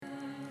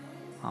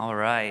All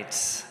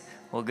right.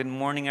 Well, good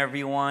morning,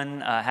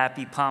 everyone.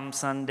 Happy Palm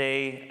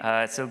Sunday.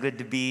 It's so good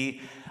to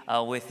be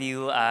with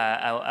you.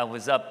 I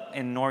was up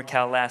in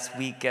NorCal last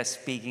week guest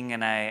speaking,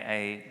 and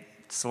I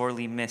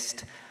sorely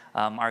missed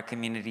our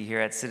community here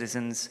at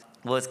Citizens.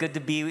 Well, it's good to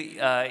be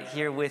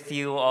here with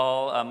you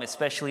all,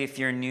 especially if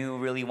you're new.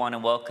 Really want to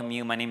welcome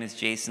you. My name is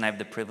Jason. I have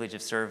the privilege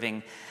of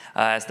serving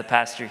as the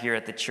pastor here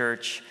at the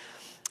church.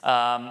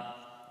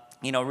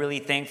 Really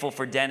thankful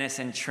for Dennis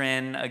and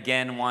Trin.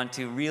 Again, want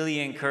to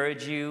really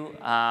encourage you.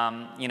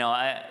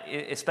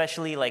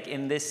 Especially like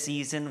in this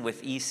season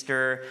with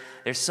Easter,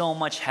 there's so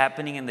much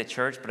happening in the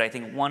church, but I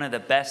think one of the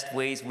best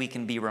ways we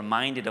can be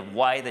reminded of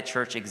why the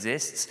church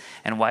exists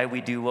and why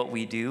we do what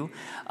we do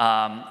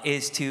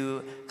is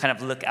to kind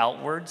of look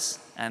outwards.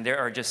 And there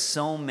are just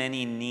so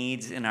many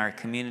needs in our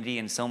community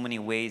and so many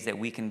ways that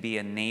we can be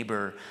a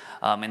neighbor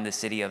in the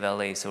city of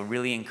LA. So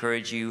really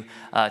encourage you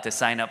to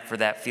sign up for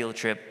that field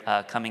trip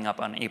coming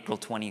up on April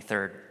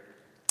 23rd.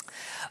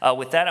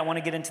 With that, I want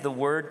to get into the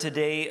word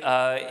today.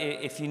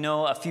 If you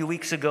know, a few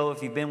weeks ago,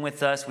 if you've been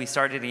with us, we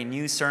started a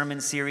new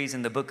sermon series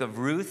in the book of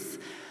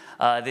Ruth.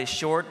 This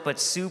short but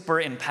super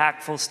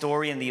impactful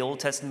story in the Old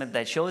Testament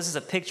that shows us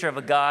a picture of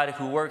a God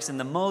who works in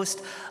the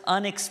most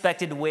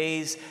unexpected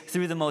ways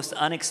through the most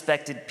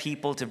unexpected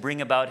people to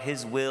bring about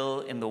his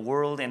will in the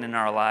world and in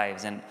our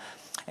lives.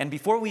 And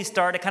before we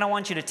start, I kind of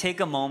want you to take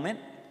a moment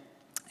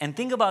and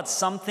think about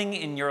something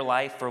in your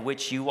life for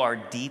which you are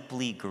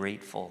deeply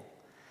grateful.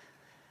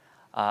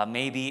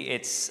 Maybe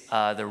it's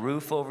the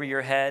roof over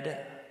your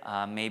head.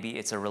 Maybe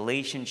it's a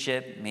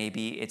relationship,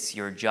 maybe it's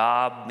your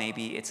job,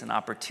 maybe it's an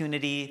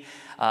opportunity,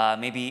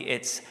 maybe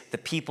it's the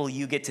people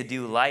you get to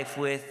do life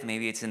with,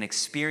 maybe it's an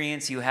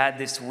experience you had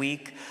this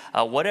week.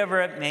 Whatever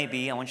it may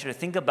be, I want you to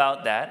think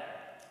about that.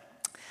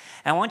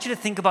 And I want you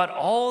to think about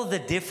all the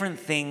different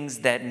things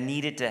that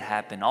needed to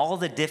happen, all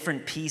the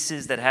different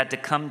pieces that had to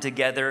come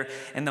together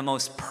in the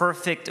most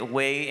perfect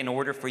way in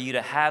order for you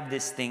to have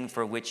this thing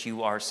for which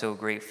you are so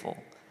grateful.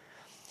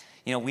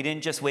 You know, we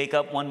didn't just wake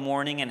up one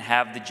morning and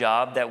have the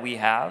job that we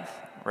have,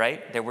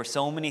 right? There were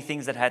so many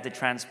things that had to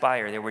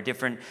transpire. There were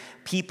different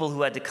people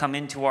who had to come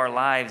into our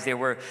lives. There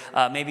were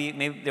maybe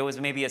there was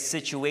a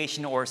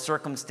situation or a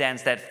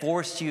circumstance that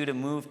forced you to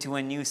move to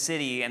a new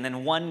city, and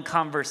then one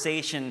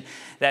conversation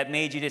that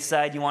made you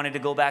decide you wanted to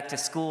go back to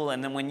school.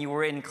 And then when you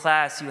were in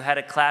class, you had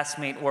a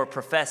classmate or a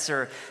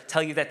professor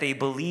tell you that they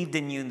believed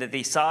in you, and that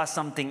they saw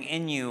something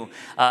in you,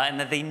 and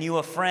that they knew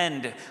a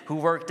friend who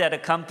worked at a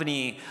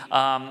company,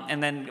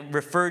 and then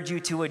referred you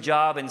to a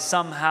job, and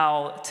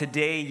somehow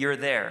today you're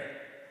there.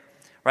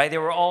 Right?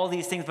 There were all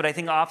these things, but I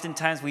think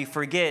oftentimes we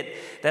forget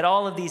that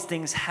all of these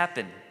things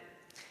happen.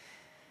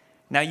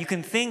 Now, you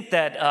can think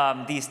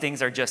that these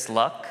things are just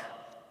luck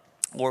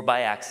or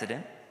by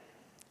accident,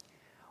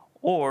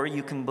 or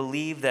you can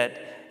believe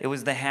that it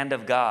was the hand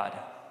of God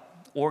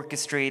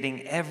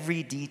orchestrating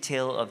every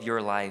detail of your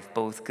life,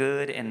 both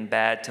good and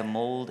bad, to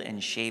mold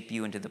and shape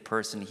you into the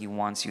person he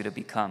wants you to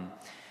become.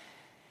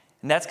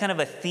 And that's kind of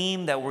a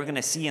theme that we're going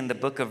to see in the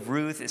book of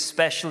Ruth,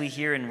 especially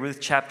here in Ruth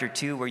chapter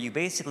 2, where you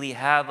basically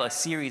have a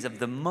series of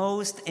the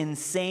most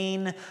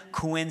insane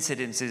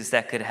coincidences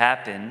that could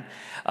happen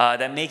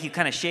that make you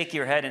kind of shake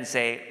your head and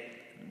say,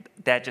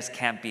 that just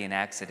can't be an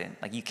accident.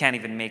 Like, you can't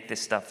even make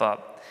this stuff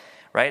up,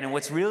 right? And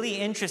what's really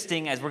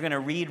interesting as we're going to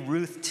read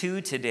Ruth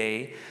 2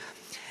 today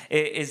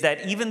is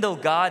that even though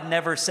God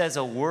never says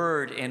a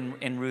word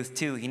in Ruth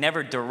 2, he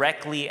never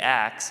directly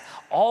acts,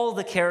 all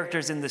the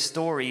characters in the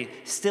story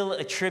still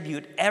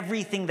attribute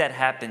everything that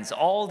happens,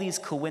 all these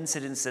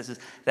coincidences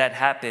that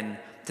happen,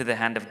 to the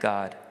hand of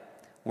God,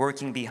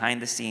 working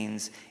behind the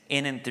scenes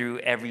in and through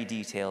every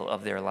detail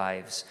of their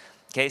lives.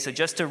 Okay, so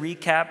just to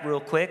recap real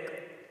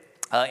quick,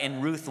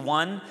 in Ruth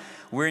 1,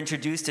 we're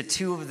introduced to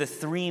two of the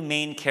three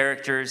main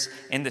characters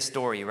in the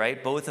story,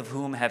 right? Both of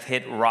whom have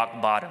hit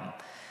rock bottom.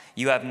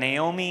 You have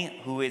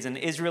Naomi, who is an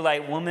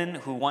Israelite woman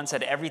who once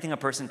had everything a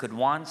person could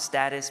want: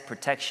 status,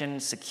 protection,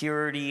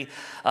 security,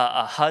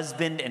 a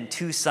husband and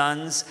two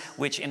sons,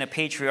 which in a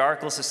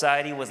patriarchal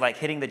society was like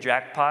hitting the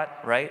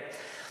jackpot, right?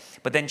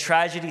 But then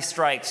tragedy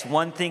strikes,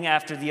 one thing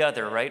after the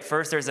other, right?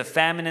 First, there's a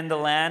famine in the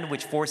land,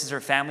 which forces her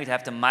family to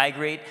have to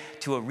migrate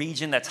to a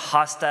region that's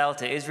hostile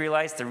to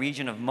Israelites, the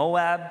region of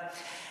Moab.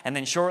 And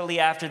then shortly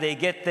after they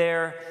get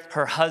there,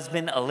 her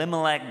husband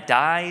Elimelech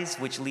dies,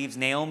 which leaves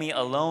Naomi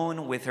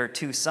alone with her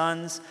two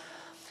sons.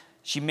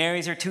 She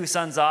marries her two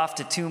sons off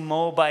to two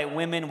Moabite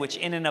women, which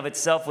in and of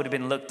itself would have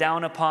been looked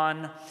down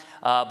upon.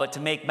 But to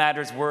make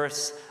matters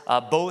worse,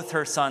 both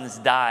her sons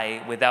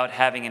die without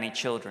having any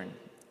children.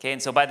 Okay,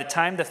 and so by the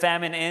time the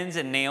famine ends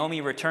and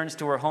Naomi returns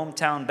to her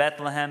hometown,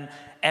 Bethlehem,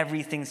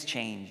 everything's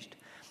changed.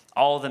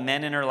 All the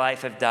men in her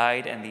life have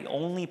died, and the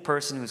only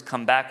person who's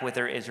come back with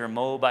her is her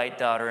Moabite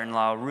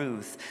daughter-in-law,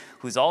 Ruth,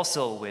 who's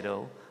also a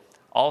widow,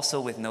 also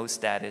with no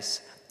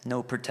status,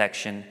 no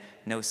protection,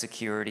 no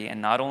security.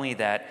 And not only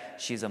that,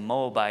 she's a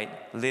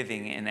Moabite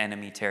living in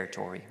enemy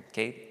territory.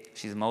 Okay,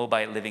 she's a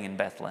Moabite living in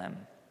Bethlehem.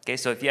 Okay,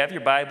 so if you have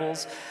your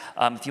Bibles,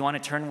 if you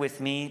want to turn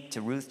with me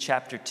to Ruth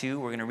chapter 2,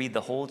 we're going to read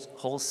the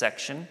whole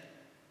section.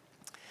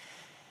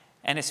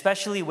 And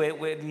especially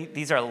with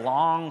these are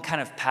long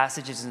kind of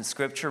passages in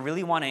Scripture,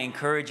 really want to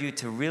encourage you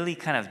to really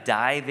kind of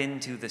dive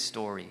into the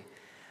story.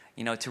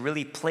 To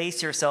really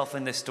place yourself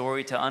in the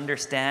story, to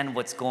understand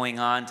what's going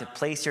on, to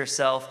place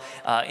yourself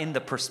in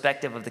the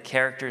perspective of the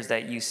characters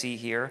that you see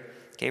here.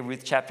 Okay,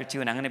 Ruth chapter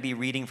 2, and I'm going to be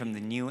reading from the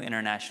New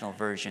International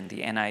Version,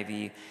 the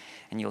NIV,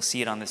 and you'll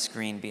see it on the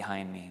screen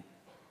behind me.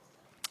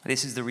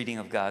 This is the reading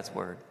of God's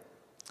Word.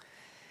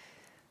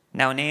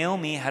 Now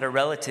Naomi had a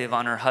relative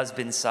on her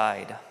husband's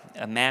side,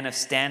 a man of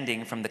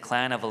standing from the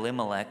clan of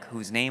Elimelech,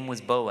 whose name was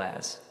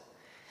Boaz.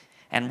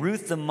 And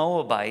Ruth the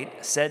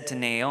Moabite said to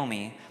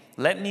Naomi,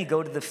 "Let me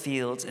go to the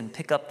fields and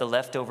pick up the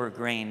leftover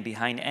grain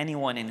behind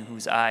anyone in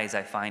whose eyes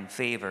I find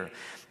favor."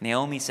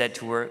 Naomi said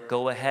to her,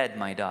 "Go ahead,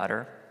 my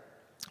daughter."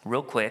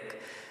 Real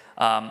quick,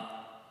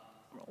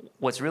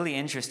 what's really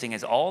interesting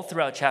is all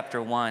throughout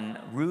chapter 1,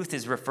 Ruth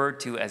is referred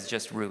to as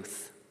just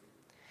Ruth.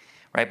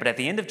 Right? But at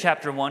the end of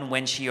chapter 1,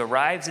 when she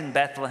arrives in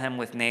Bethlehem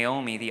with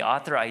Naomi, the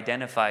author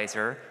identifies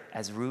her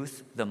as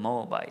Ruth the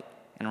Moabite.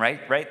 And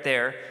right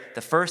there,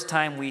 the first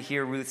time we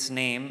hear Ruth's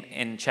name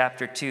in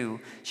chapter 2,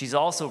 she's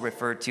also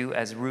referred to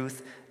as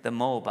Ruth the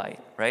Moabite,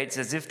 right? It's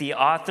as if the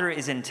author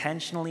is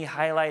intentionally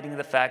highlighting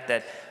the fact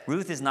that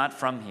Ruth is not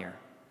from here.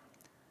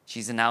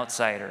 She's an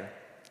outsider.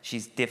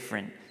 She's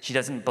different. She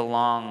doesn't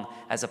belong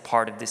as a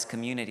part of this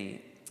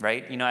community,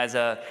 right? As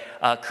a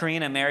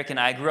Korean American,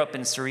 I grew up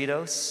in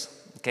Cerritos.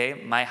 Okay,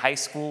 my high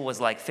school was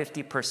like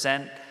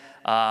 50%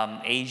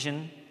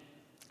 Asian,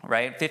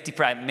 right?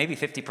 Maybe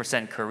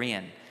 50%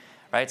 Korean,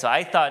 right? So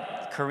I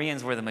thought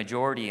Koreans were the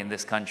majority in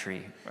this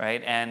country,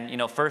 right?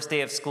 And first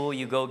day of school,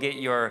 you go get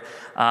your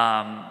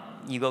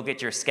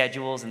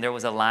schedules, and there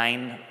was a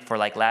line for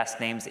like last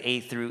names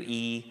A through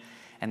E,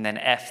 and then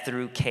F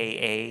through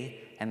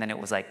KA, and then it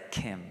was like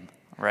Kim.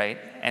 Right?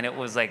 And it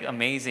was like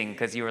amazing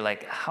because you were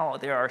like, how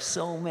there are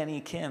so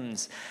many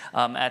Kims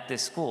at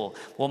this school.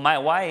 Well, my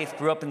wife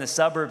grew up in the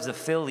suburbs of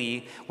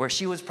Philly, where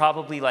she was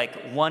probably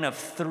like one of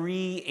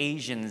 3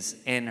 Asians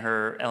in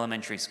her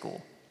elementary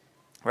school.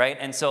 Right?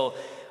 And so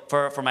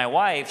for my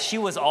wife, she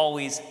was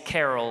always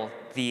Carol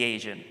the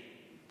Asian.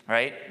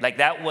 Right? Like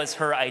that was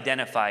her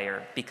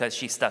identifier because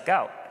she stuck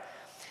out.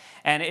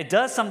 And it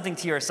does something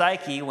to your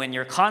psyche when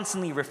you're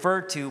constantly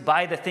referred to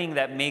by the thing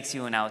that makes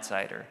you an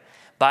outsider,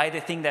 by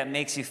the thing that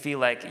makes you feel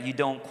like you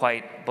don't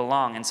quite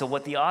belong. And so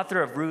what the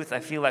author of Ruth,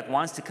 I feel like,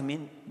 wants to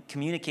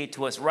communicate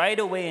to us right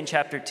away in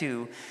chapter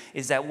 2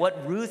 is that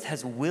what Ruth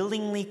has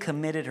willingly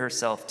committed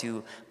herself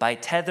to by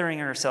tethering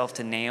herself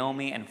to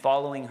Naomi and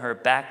following her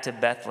back to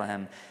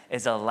Bethlehem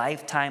is a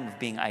lifetime of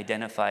being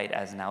identified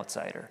as an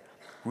outsider.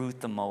 Ruth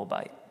the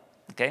Moabite.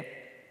 Okay?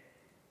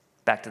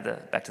 Back to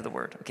the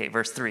word. Okay,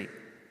 verse 3.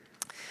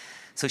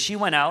 So she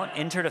went out,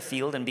 entered a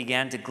field, and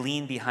began to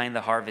glean behind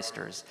the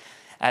harvesters.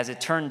 As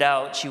it turned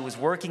out, she was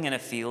working in a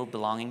field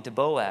belonging to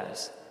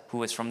Boaz, who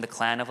was from the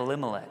clan of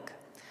Elimelech.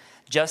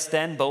 Just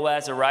then,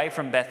 Boaz arrived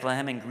from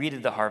Bethlehem and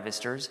greeted the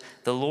harvesters.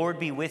 "The Lord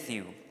be with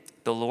you."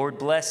 "The Lord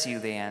bless you,"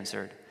 they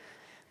answered.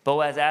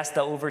 Boaz asked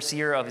the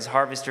overseer of his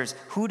harvesters,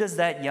 "Who does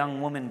that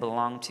young woman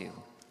belong to?"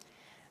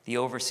 The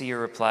overseer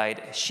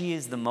replied, "She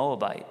is the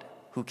Moabite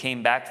who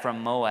came back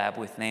from Moab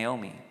with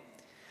Naomi."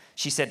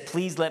 She said,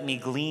 "Please let me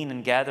glean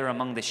and gather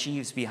among the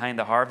sheaves behind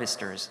the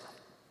harvesters."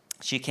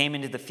 She came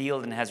into the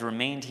field and has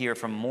remained here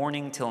from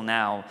morning till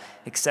now,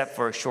 except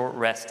for a short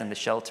rest in the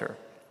shelter.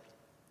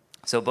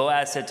 So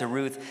Boaz said to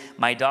Ruth,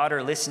 "My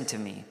daughter, listen to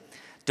me.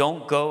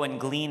 Don't go and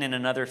glean in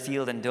another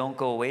field, and don't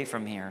go away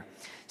from here.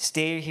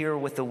 Stay here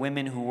with the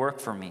women who work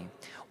for me.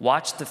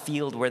 Watch the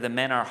field where the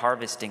men are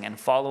harvesting and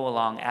follow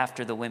along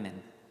after the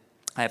women.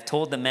 I have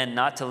told the men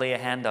not to lay a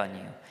hand on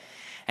you.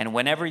 And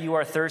whenever you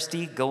are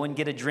thirsty, go and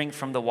get a drink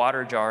from the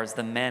water jars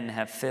the men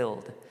have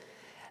filled."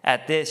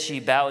 At this,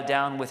 she bowed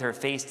down with her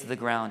face to the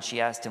ground.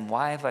 She asked him,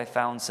 "Why have I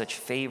found such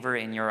favor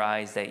in your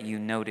eyes that you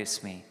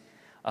notice me,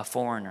 a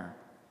foreigner?"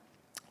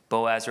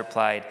 Boaz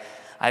replied,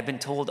 "I've been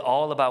told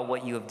all about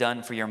what you have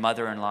done for your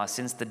mother-in-law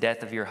since the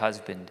death of your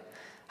husband,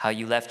 how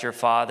you left your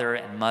father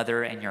and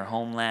mother and your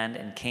homeland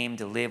and came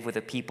to live with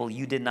a people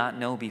you did not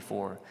know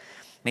before.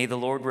 May the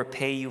Lord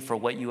repay you for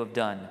what you have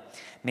done.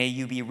 May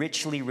you be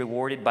richly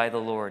rewarded by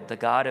the Lord, the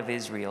God of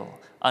Israel,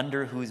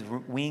 under whose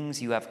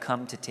wings you have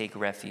come to take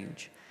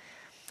refuge.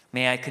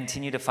 May I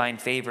continue to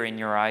find favor in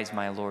your eyes,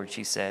 my Lord,"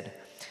 she said.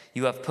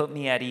 "You have put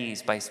me at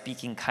ease by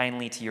speaking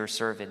kindly to your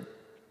servant,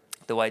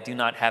 though I do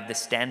not have the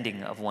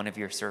standing of one of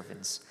your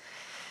servants."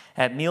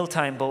 At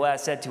mealtime,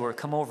 Boaz said to her,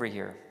 "Come over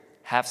here,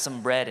 have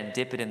some bread and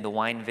dip it in the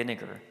wine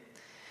vinegar."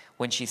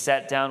 When she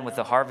sat down with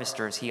the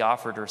harvesters, he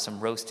offered her some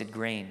roasted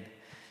grain.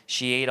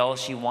 She ate all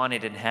she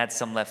wanted and had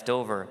some left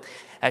over.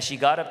 As she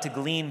got up to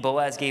glean,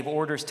 Boaz gave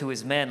orders to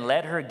his men,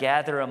 "Let her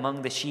gather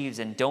among the sheaves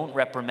and don't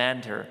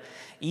reprimand her.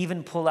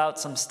 Even pull out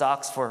some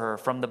stalks for her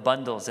from the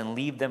bundles and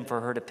leave them for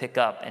her to pick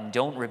up, and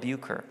don't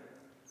rebuke her."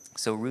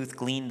 So Ruth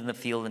gleaned in the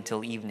field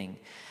until evening.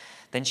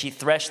 Then she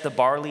threshed the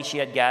barley she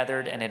had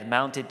gathered, and it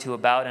amounted to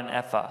about an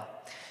ephah.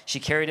 She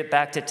carried it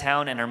back to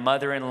town, and her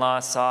mother-in-law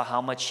saw how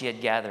much she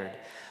had gathered.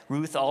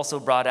 Ruth also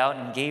brought out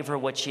and gave her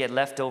what she had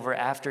left over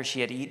after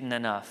she had eaten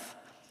enough.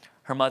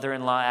 Her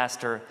mother-in-law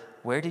asked her,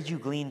 "Where did you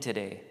glean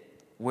today?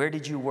 Where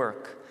did you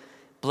work?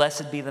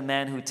 Blessed be the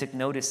man who took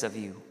notice of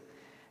you."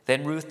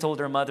 Then Ruth told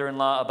her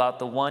mother-in-law about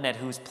the one at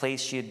whose place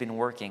she had been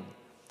working.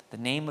 "The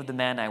name of the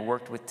man I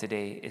worked with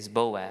today is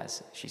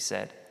Boaz," she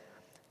said.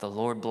 "The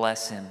Lord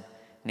bless him,"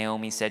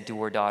 Naomi said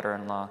to her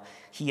daughter-in-law.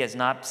 "He has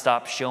not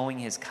stopped showing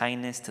his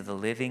kindness to the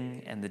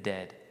living and the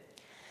dead."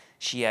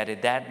 She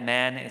added, "That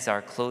man is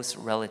our close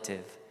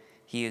relative.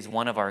 He is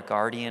one of our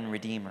guardian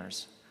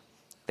redeemers."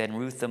 Then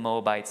Ruth the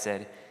Moabite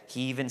said,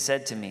 "He even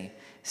said to me,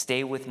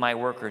 'Stay with my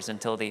workers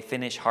until they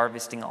finish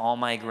harvesting all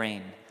my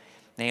grain.'"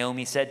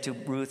 Naomi said to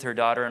Ruth, her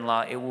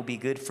daughter-in-law, "It will be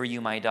good for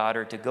you, my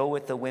daughter, to go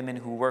with the women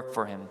who work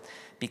for him,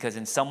 because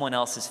in someone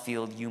else's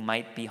field you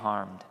might be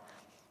harmed."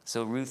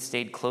 So Ruth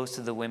stayed close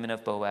to the women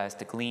of Boaz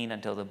to glean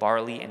until the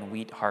barley and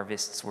wheat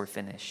harvests were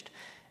finished,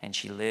 and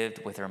she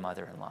lived with her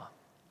mother-in-law.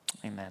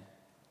 Amen.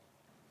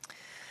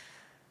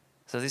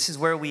 So this is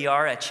where we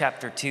are at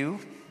chapter 2.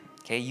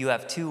 Okay, you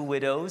have two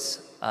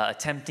widows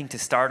attempting to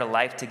start a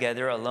life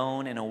together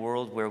alone in a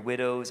world where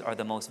widows are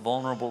the most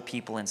vulnerable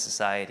people in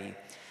society.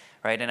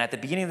 Right? And at the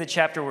beginning of the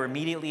chapter, we're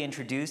immediately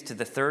introduced to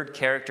the third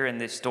character in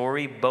this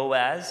story,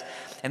 Boaz.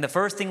 And the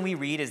first thing we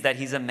read is that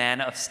he's a man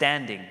of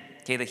standing.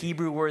 Okay, the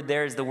Hebrew word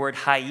there is the word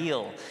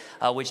hayil,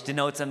 which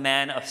denotes a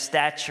man of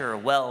stature,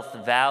 wealth,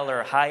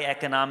 valor, high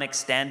economic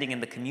standing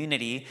in the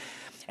community.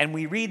 And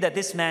we read that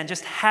this man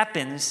just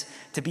happens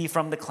to be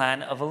from the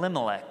clan of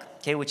Elimelech,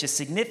 okay, which is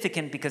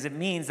significant because it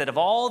means that of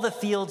all the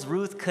fields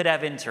Ruth could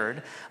have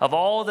entered, of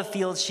all the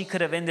fields she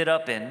could have ended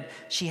up in,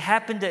 she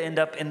happened to end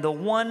up in the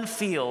one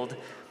field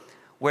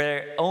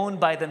where owned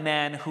by the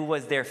man who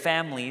was their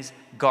family's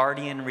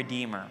guardian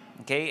redeemer.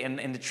 Okay,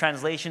 in the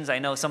translations, I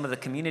know some of the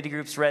community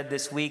groups read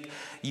this week,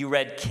 you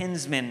read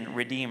kinsman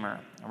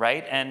redeemer,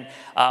 right? And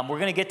we're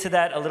going to get to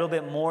that a little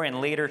bit more in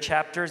later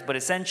chapters, but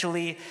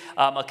essentially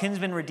a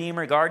kinsman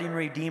redeemer, guardian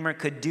redeemer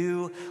could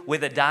do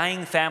with a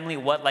dying family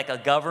what like a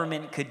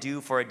government could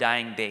do for a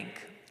dying bank.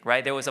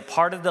 Right? There was a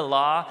part of the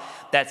law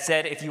that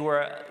said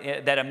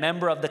that a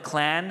member of the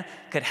clan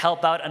could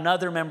help out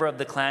another member of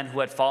the clan who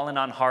had fallen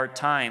on hard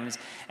times,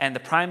 and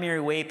the primary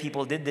way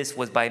people did this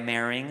was by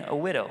marrying a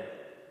widow.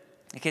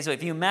 Okay, so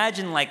if you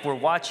imagine like we're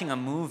watching a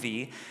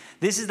movie,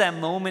 this is that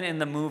moment in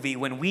the movie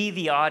when we,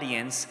 the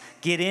audience,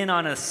 get in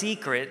on a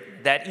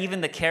secret that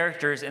even the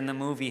characters in the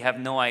movie have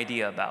no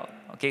idea about.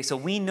 Okay, so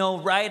we know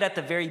right at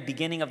the very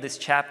beginning of this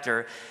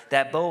chapter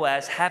that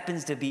Boaz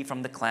happens to be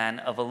from the clan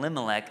of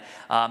Elimelech.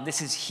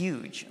 This is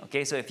huge.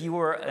 Okay, so if you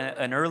were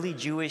an early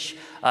Jewish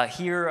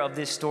hearer of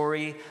this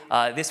story,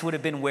 this would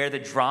have been where the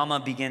drama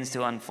begins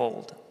to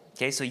unfold.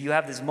 Okay, so you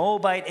have this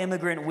Moabite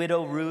immigrant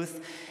widow,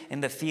 Ruth,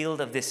 in the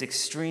field of this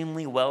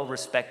extremely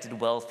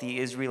well-respected, wealthy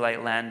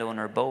Israelite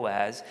landowner,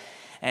 Boaz.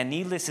 And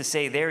needless to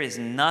say, there is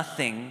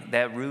nothing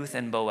that Ruth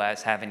and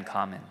Boaz have in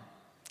common.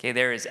 Okay,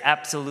 there is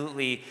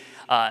absolutely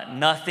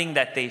nothing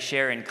that they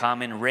share in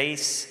common.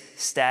 Race,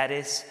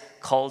 status,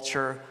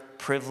 culture,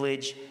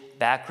 privilege,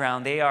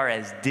 background. They are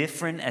as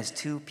different as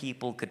two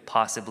people could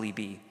possibly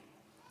be.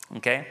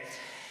 Okay?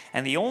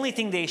 And the only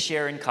thing they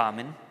share in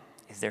common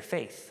is their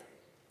faith.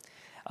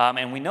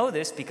 And we know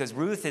this because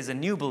Ruth is a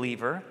new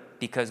believer,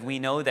 because we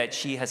know that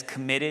she has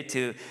committed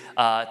to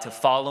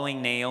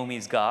following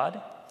Naomi's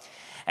God.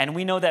 And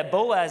we know that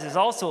Boaz is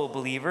also a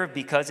believer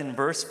because in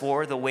verse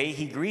 4, the way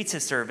he greets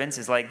his servants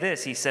is like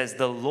this. He says,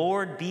 "The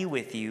Lord be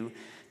with you,"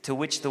 to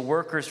which the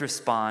workers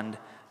respond,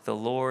 "The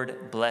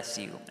Lord bless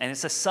you." And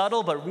it's a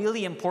subtle but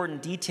really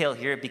important detail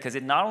here because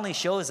it not only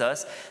shows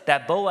us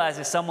that Boaz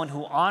is someone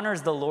who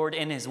honors the Lord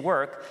in his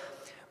work,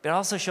 but it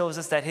also shows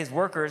us that his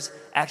workers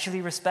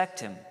actually respect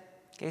him.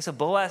 Okay, so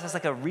Boaz has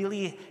like a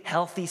really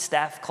healthy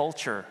staff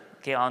culture,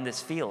 okay, on this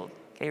field.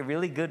 Okay,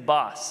 really good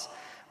boss,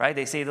 right?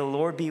 They say, "The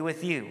Lord be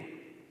with you."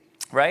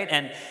 Right?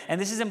 And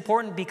this is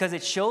important because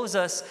it shows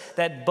us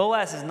that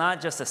Boaz is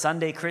not just a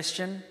Sunday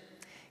Christian.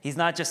 He's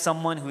not just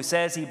someone who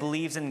says he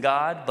believes in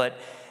God, but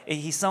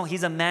he's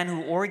a man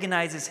who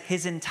organizes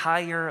his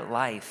entire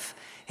life,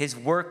 his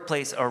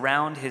workplace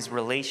around his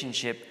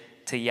relationship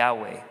to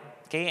Yahweh.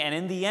 Okay? And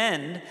in the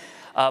end,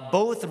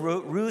 both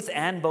Ruth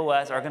and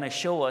Boaz are going to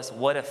show us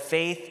what a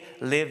faith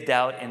lived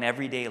out in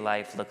everyday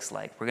life looks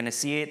like. We're going to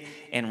see it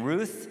in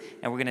Ruth,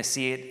 and we're going to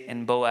see it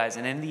in Boaz.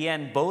 And in the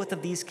end, both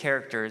of these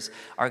characters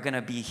are going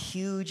to be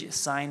huge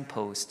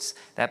signposts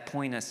that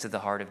point us to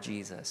the heart of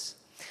Jesus.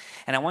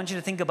 And I want you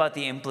to think about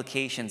the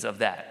implications of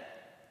that.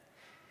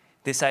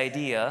 This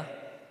idea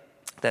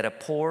that a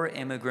poor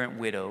immigrant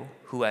widow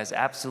who has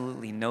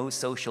absolutely no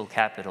social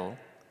capital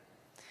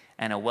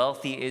and a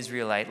wealthy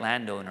Israelite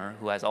landowner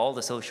who has all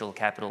the social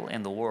capital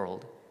in the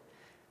world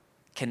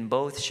can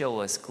both show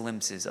us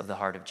glimpses of the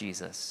heart of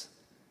Jesus.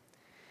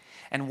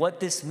 And what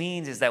this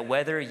means is that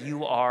whether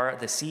you are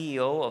the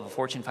CEO of a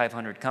Fortune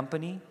 500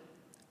 company,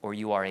 or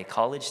you are a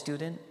college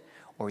student,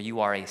 or you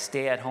are a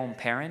stay-at-home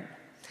parent,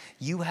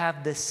 you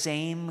have the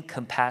same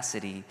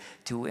capacity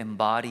to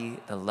embody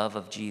the love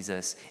of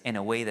Jesus in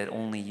a way that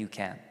only you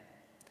can.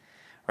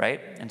 right?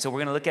 And so we're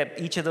going to look at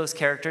each of those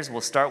characters.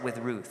 We'll start with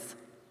Ruth.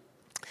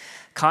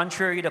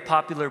 Contrary to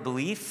popular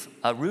belief,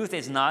 Ruth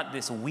is not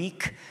this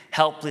weak,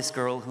 helpless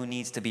girl who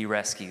needs to be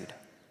rescued.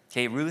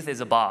 Okay, Ruth is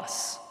a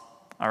boss.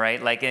 All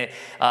right, like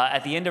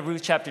at the end of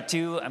Ruth chapter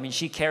 2, I mean,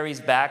 she carries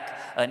back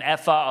an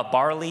ephah of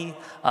barley.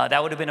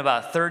 That would have been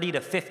about 30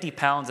 to 50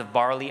 pounds of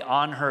barley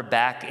on her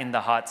back in the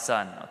hot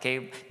sun.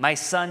 Okay, my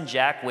son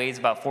Jack weighs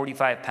about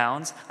 45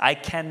 pounds. I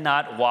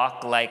cannot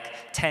walk like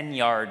 10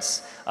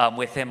 yards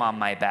with him on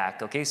my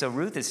back. Okay, so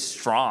Ruth is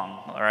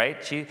strong. All right,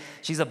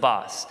 she's a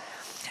boss.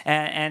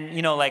 And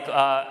you know, like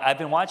I've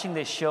been watching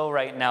this show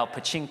right now,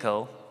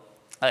 Pachinko.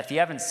 If you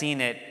haven't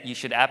seen it, you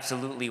should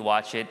absolutely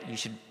watch it. You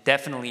should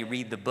definitely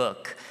read the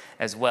book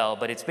as well.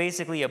 But it's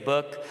basically a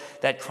book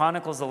that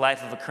chronicles the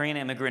life of a Korean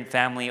immigrant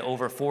family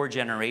over 4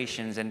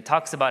 generations and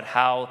talks about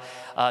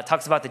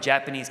the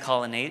Japanese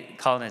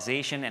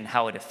colonization and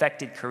how it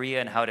affected Korea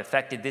and how it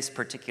affected this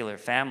particular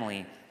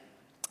family.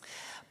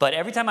 But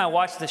every time I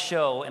watch the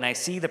show and I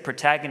see the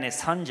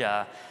protagonist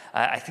Hanja,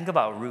 I think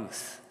about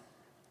Ruth.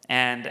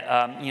 And,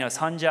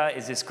 Sanja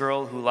is this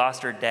girl who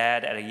lost her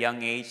dad at a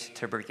young age to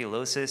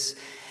tuberculosis.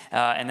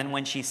 And then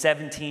when she's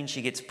 17,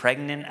 she gets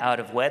pregnant out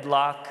of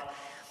wedlock.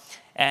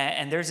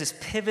 And there's this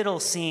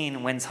pivotal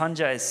scene when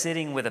Sanja is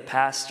sitting with a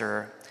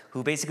pastor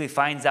who basically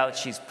finds out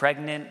she's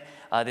pregnant.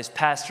 This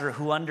pastor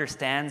who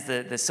understands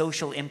the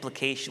social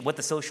implication, what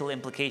the social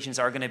implications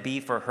are going to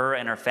be for her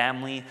and her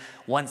family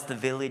once the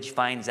village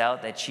finds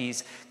out that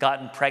she's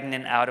gotten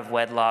pregnant out of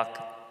wedlock.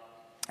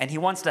 And he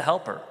wants to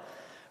help her.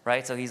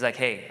 Right, so he's like,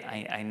 hey,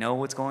 I know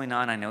what's going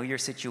on. I know your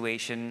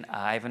situation.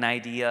 I have an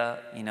idea.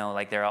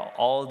 Like there are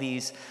all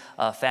these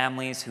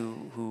families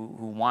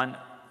who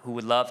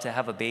would love to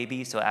have a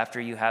baby. So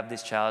after you have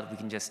this child, we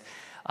can just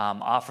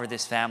offer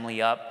this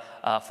family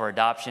up for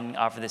adoption.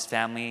 Offer this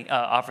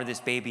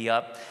baby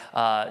up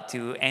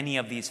to any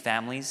of these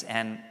families.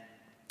 And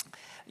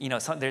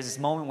so there's this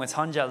moment when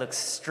Sanja looks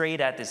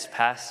straight at this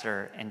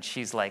pastor, and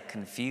she's like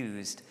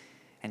confused,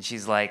 and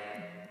she's like,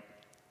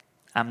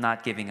 I'm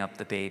not giving up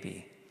the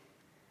baby.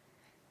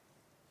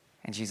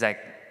 And she's like,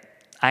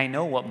 I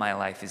know what my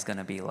life is going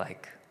to be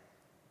like.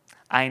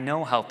 I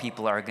know how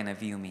people are going to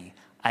view me.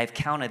 I've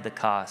counted the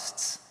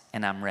costs,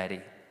 and I'm ready.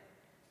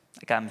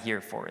 Like, I'm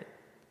here for it.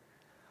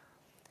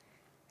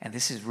 And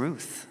this is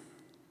Ruth.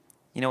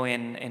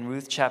 In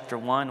Ruth chapter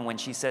 1, when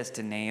she says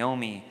to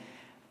Naomi,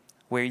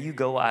 where you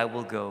go, I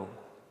will go.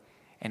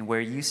 And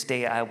where you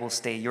stay, I will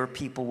stay. Your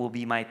people will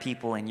be my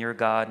people, and your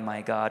God,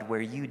 my God.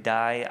 Where you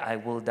die, I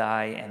will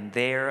die, and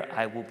there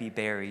I will be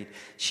buried.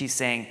 She's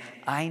saying,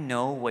 I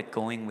know what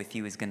going with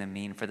you is going to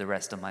mean for the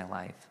rest of my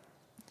life.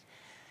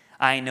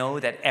 I know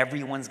that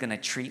everyone's going to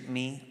treat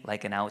me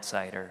like an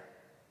outsider.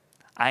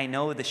 I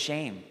know the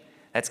shame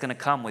that's going to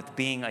come with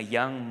being a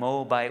young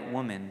Moabite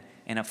woman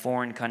in a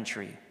foreign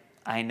country.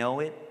 I know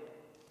it.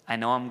 I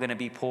know I'm going to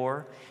be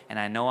poor, and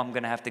I know I'm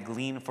going to have to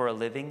glean for a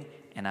living,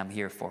 and I'm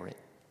here for it.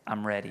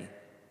 I'm ready.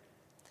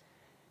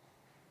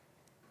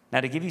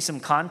 Now, to give you some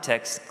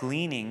context,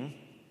 gleaning,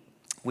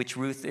 which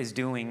Ruth is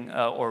doing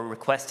or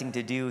requesting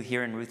to do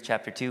here in Ruth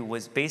chapter 2,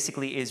 was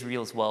basically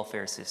Israel's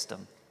welfare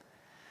system.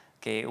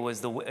 Okay, it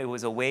was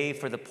a way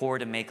for the poor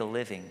to make a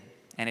living.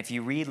 And if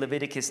you read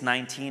Leviticus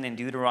 19 and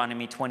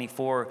Deuteronomy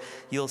 24,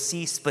 you'll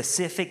see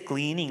specific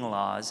gleaning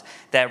laws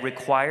that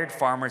required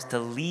farmers to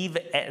leave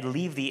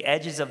the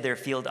edges of their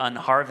field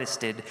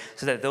unharvested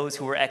so that those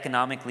who were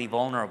economically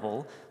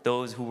vulnerable,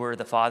 those who were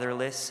the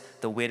fatherless,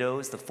 the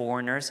widows, the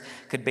foreigners,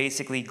 could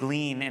basically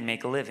glean and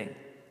make a living,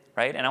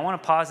 right? And I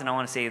want to pause and I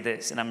want to say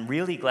this, and I'm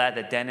really glad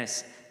that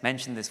Dennis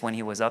mentioned this when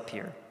he was up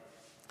here.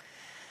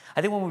 I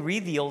think when we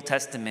read the Old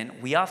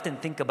Testament, we often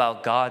think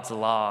about God's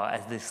law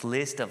as this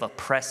list of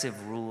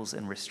oppressive rules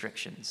and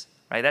restrictions,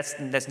 right?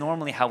 That's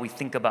normally how we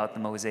think about the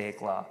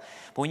Mosaic law.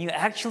 But when you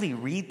actually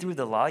read through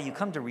the law, you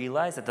come to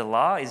realize that the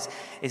law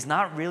is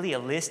not really a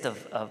list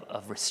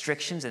of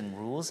restrictions and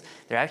rules.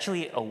 They're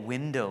actually a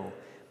window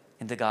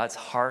into God's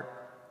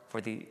heart for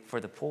the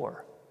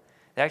poor.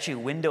 They're actually a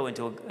window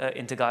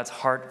into God's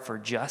heart for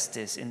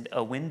justice, and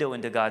a window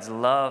into God's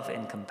love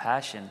and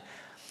compassion.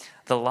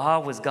 The law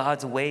was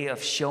God's way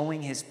of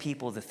showing his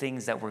people the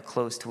things that were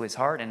close to his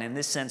heart. And in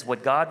this sense,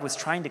 what God was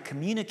trying to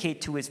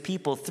communicate to his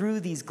people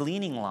through these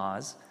gleaning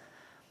laws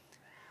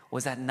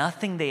was that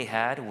nothing they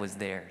had was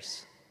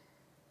theirs.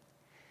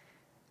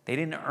 They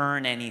didn't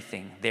earn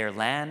anything. Their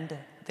land,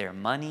 their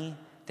money,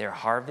 their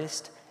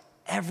harvest,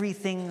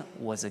 everything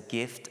was a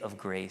gift of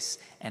grace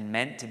and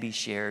meant to be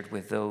shared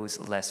with those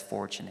less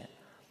fortunate.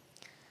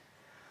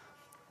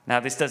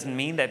 Now, this doesn't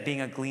mean that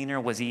being a gleaner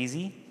was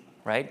easy.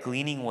 Right?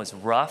 Gleaning was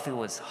rough. It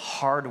was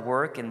hard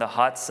work in the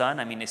hot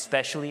sun. I mean,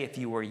 especially if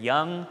you were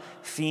young,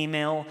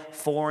 female,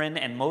 foreign,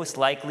 and most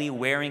likely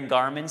wearing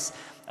garments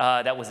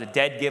that was a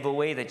dead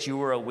giveaway that you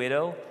were a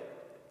widow.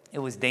 It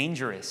was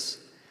dangerous,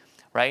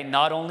 right?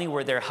 Not only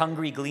were there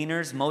hungry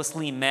gleaners,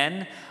 mostly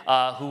men,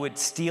 who would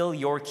steal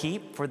your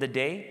keep for the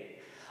day,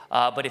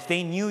 but if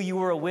they knew you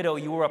were a widow,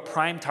 you were a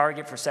prime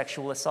target for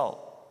sexual assault.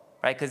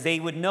 right? Because they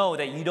would know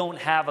that you don't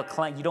have a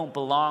clan, you don't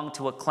belong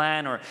to a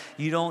clan, or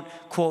you don't,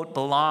 quote,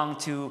 belong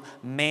to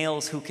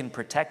males who can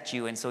protect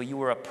you. And so you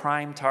were a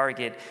prime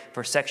target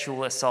for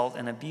sexual assault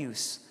and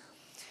abuse.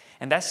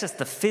 And that's just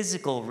the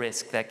physical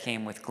risk that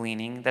came with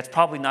gleaning. That's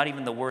probably not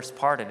even the worst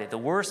part of it. The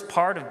worst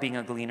part of being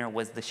a gleaner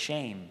was the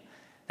shame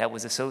that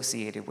was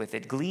associated with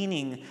it.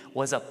 Gleaning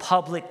was a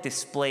public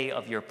display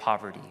of your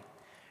poverty,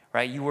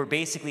 right? You were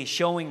basically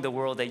showing the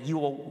world that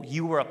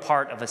you were a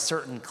part of a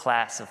certain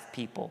class of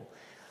people.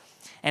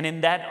 And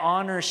in that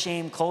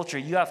honor-shame culture,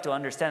 you have to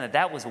understand that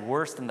that was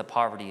worse than the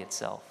poverty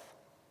itself.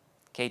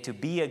 Okay, to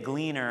be a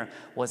gleaner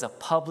was a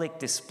public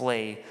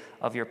display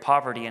of your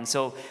poverty. And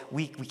so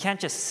we can't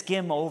just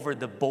skim over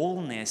the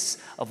boldness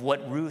of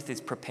what Ruth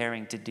is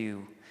preparing to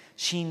do.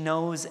 She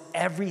knows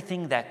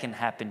everything that can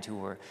happen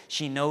to her.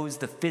 She knows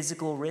the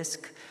physical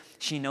risk.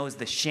 She knows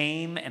the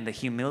shame and the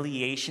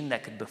humiliation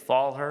that could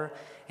befall her.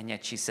 And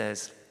yet she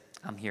says,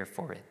 I'm here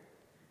for it.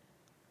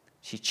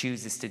 She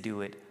chooses to do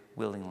it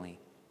willingly.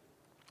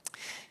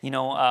 You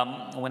know,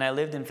 when I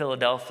lived in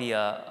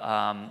Philadelphia,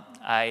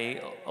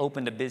 I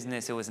opened a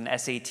business. It was an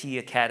SAT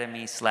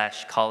Academy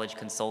 / college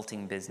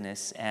consulting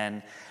business.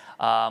 And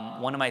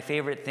one of my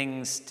favorite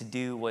things to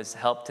do was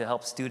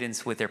help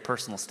students with their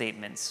personal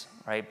statements,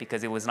 right?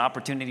 Because it was an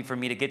opportunity for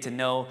me to get to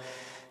know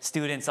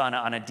students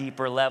on a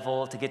deeper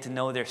level, to get to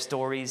know their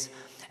stories.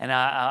 And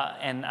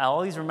I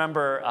always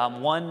remember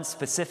one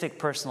specific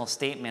personal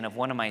statement of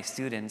one of my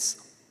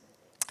students.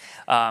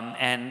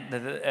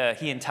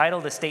 He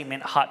entitled the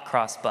statement "Hot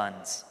Cross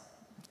Buns."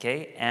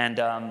 Okay, and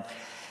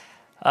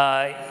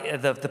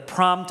the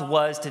prompt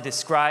was to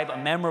describe a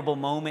memorable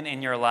moment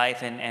in your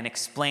life and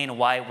explain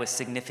why it was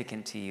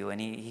significant to you. And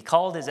he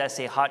called his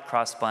essay "Hot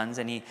Cross Buns,"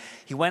 and he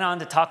went on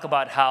to talk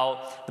about how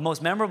the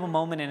most memorable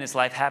moment in his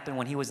life happened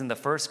when he was in the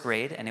first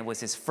grade, and it was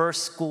his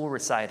first school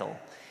recital,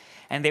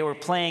 and they were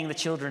playing the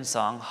children's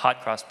song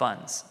 "Hot Cross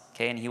Buns."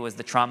 Okay, and he was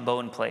the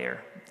trombone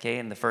player. Okay,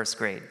 in the first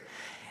grade,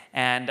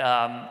 and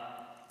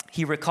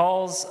he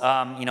recalls,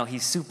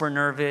 he's super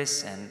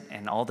nervous,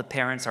 and all the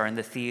parents are in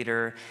the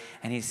theater,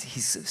 and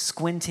he's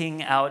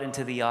squinting out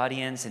into the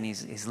audience, and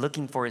he's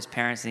looking for his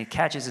parents, and he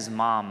catches his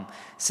mom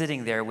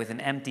sitting there with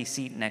an empty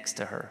seat next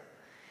to her.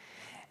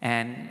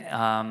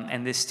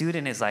 And this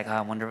student is like, I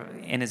wonder,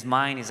 in his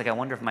mind, he's like, I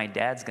wonder if my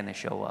dad's going to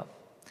show up.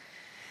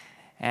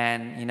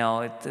 And,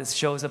 the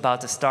show's about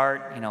to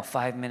start,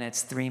 5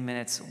 minutes, 3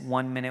 minutes,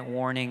 1 minute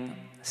warning,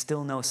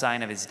 still no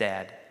sign of his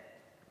dad.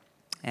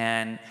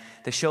 And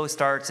the show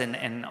starts,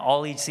 and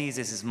all he sees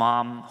is his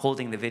mom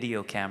holding the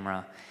video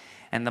camera,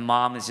 and the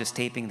mom is just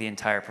taping the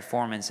entire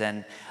performance.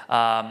 And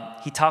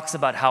he talks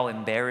about how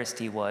embarrassed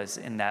he was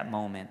in that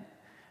moment,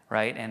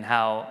 right? And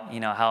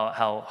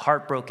how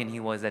heartbroken he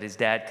was that his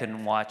dad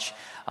couldn't watch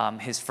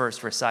his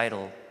first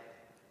recital.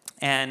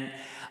 And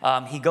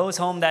he goes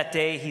home that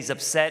day. He's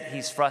upset.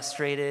 He's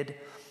frustrated,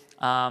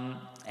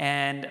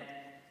 and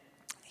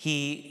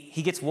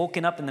He gets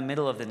woken up in the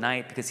middle of the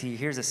night because he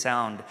hears a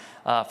sound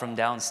from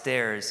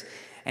downstairs.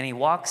 And he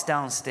walks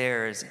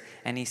downstairs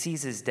and he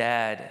sees his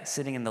dad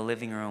sitting in the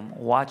living room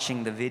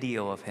watching the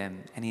video of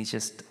him. And he's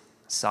just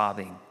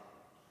sobbing.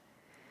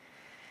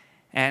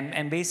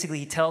 And basically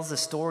he tells the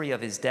story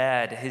of his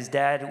dad. His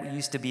dad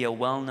used to be a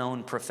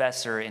well-known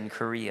professor in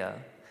Korea.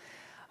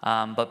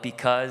 But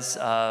because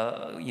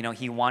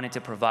he wanted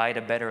to provide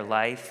a better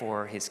life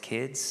for his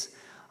kids,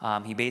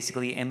 he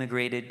basically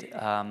immigrated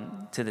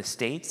to the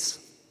States,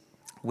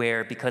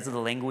 where because of the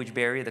language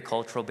barrier, the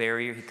cultural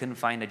barrier, he couldn't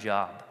find a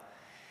job.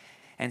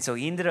 And so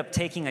he ended up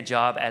taking a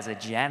job as a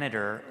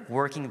janitor,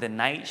 working the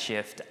night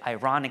shift,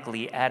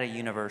 ironically, at a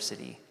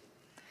university.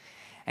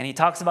 And he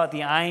talks about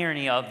the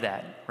irony of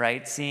that,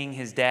 right? Seeing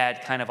his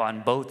dad kind of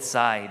on both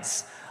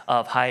sides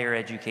of higher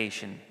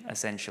education,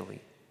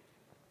 essentially.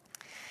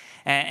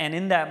 And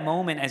in that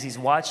moment, as he's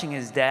watching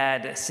his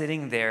dad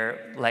sitting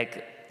there,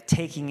 like,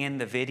 taking in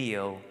the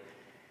video,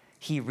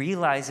 he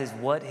realizes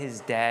what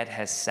his dad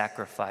has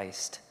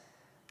sacrificed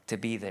to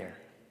be there.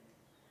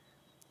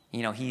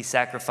 He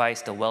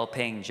sacrificed a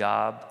well-paying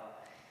job.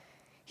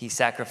 He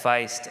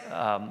sacrificed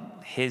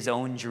his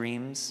own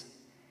dreams.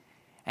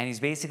 And he's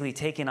basically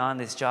taken on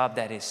this job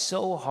that is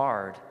so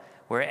hard,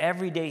 where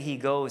every day he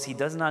goes, he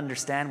doesn't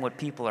understand what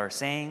people are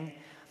saying.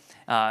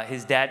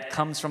 His dad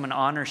comes from an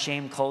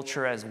honor-shame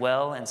culture as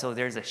well, and so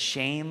there's a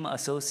shame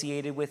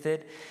associated with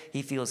it.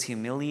 He feels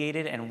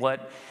humiliated, and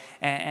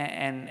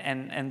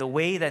the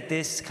way that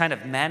this kind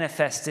of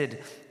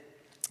manifested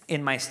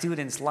in my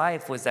student's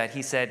life was that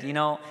he said,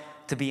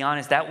 to be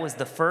honest, that was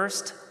the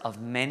first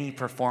of many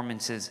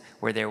performances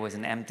where there was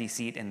an empty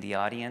seat in the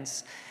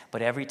audience.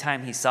 But every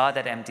time he saw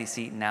that empty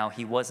seat now,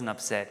 he wasn't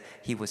upset.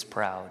 He was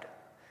proud.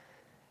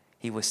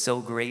 He was so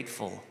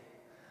grateful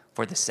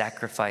for the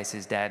sacrifice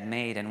his dad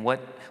made. And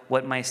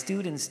what my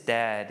student's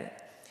dad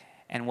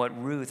and what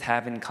Ruth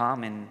have in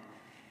common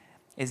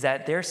is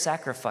that their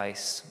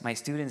sacrifice, my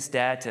student's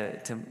dad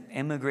to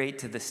immigrate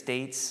to the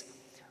States,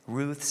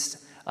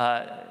 Ruth's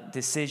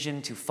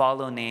decision to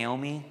follow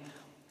Naomi,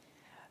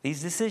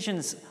 these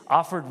decisions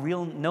offered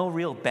no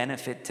real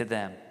benefit to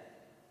them.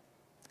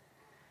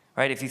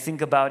 Right? If you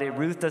think about it,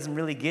 Ruth doesn't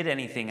really get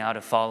anything out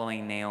of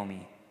following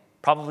Naomi.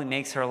 Probably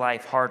makes her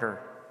life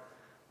harder,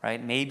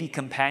 right? Maybe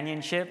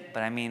companionship,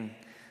 but I mean,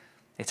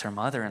 it's her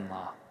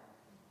mother-in-law,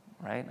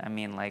 right? I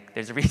mean, like,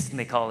 there's a reason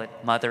they call it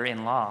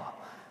mother-in-law,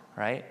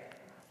 right?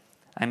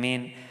 I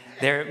mean,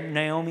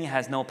 Naomi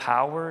has no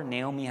power.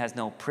 Naomi has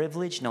no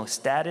privilege, no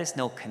status,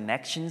 no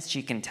connections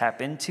she can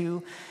tap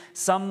into.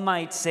 Some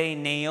might say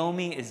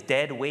Naomi is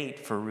dead weight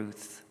for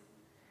Ruth.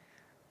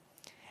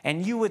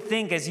 And you would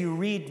think as you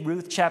read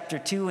Ruth chapter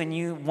 2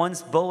 and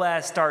once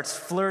Boaz starts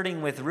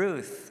flirting with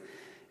Ruth,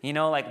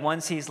 like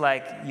once he's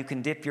like, you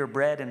can dip your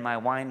bread in my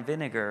wine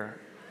vinegar,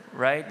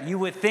 right? You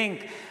would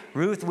think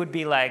Ruth would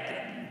be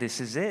like, this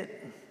is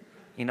it.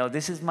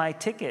 This is my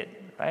ticket,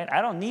 right?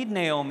 I don't need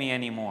Naomi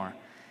anymore,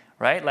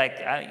 right?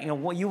 Like,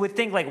 you would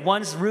think like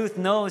once Ruth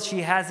knows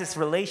she has this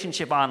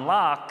relationship on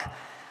lock,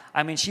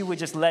 she would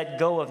just let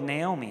go of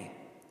Naomi.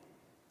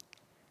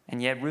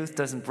 And yet Ruth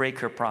doesn't break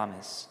her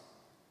promise.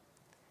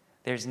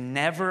 There's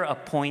never a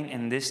point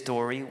in this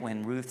story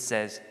when Ruth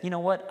says, you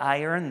know what,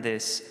 I earned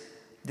this.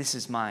 This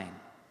is mine.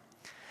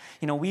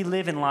 We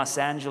live in Los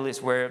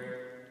Angeles where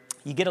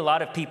you get a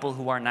lot of people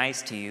who are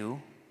nice to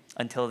you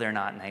until they're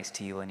not nice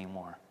to you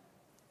anymore.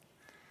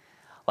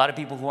 A lot of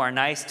people who are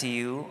nice to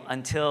you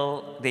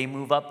until they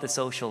move up the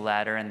social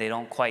ladder and they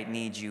don't quite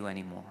need you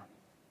anymore.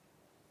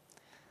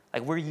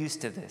 Like, we're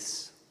used to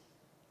this.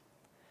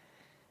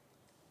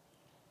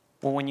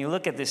 Well, when you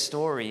look at this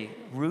story,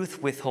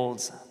 Ruth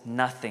withholds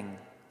nothing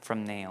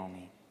from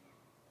Naomi.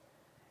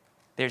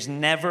 There's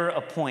never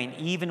a point,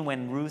 even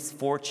when Ruth's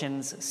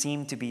fortunes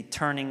seem to be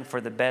turning for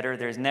the better,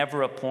 there's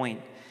never a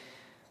point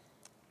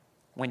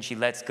when she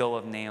lets go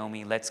of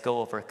Naomi, lets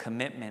go of her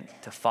commitment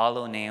to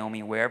follow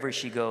Naomi wherever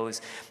she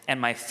goes. And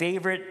my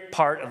favorite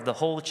part of the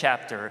whole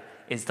chapter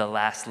is the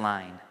last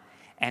line.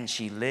 And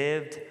she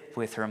lived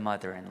with her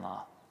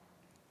mother-in-law.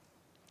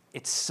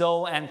 It's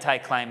so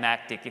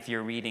anticlimactic if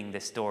you're reading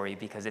this story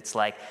because it's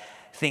like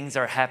things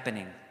are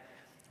happening,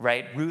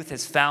 right? Ruth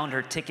has found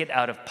her ticket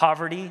out of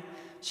poverty.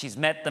 She's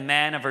met the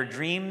man of her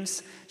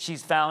dreams.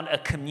 She's found a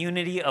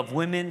community of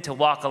women to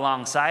walk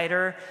alongside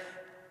her.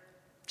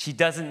 She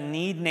doesn't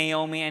need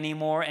Naomi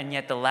anymore, and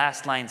yet the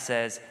last line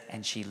says,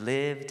 and she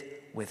lived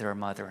with her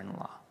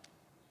mother-in-law.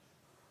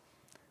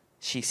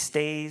 She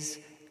stays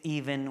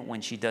even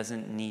when she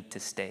doesn't need to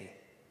stay.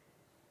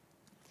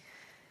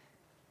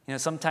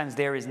 Sometimes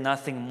there is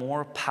nothing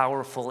more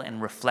powerful and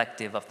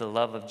reflective of the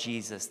love of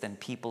Jesus than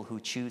people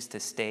who choose to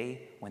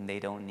stay when they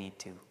don't need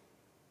to.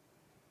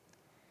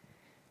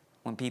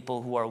 When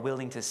people who are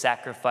willing to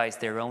sacrifice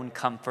their own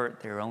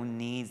comfort, their own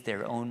needs,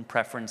 their own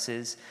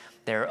preferences,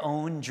 their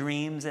own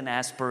dreams and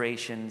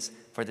aspirations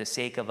for the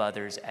sake of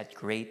others at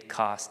great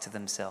cost to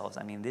themselves.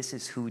 This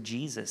is who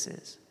Jesus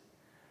is.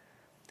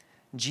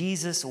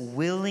 Jesus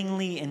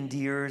willingly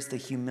endures the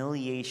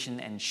humiliation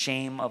and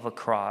shame of a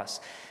cross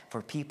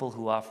for people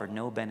who offer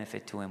no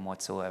benefit to him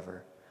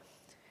whatsoever.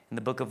 In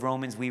the book of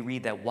Romans, we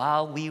read that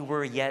while we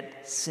were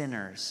yet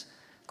sinners,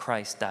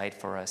 Christ died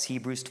for us.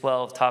 Hebrews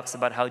 12 talks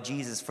about how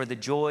Jesus, for the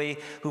joy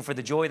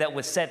that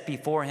was set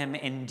before him,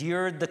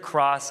 endured the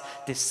cross,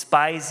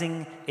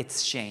 despising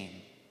its shame.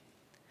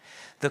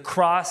 The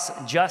cross,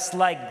 just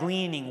like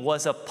gleaning,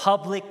 was a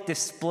public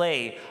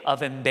display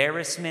of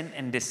embarrassment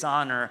and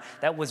dishonor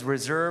that was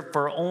reserved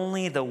for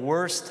only the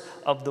worst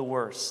of the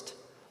worst.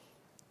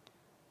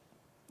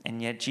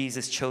 And yet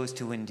Jesus chose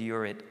to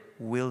endure it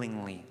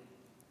willingly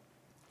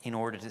in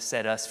order to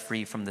set us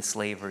free from the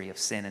slavery of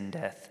sin and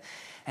death.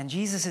 And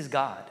Jesus is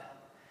God,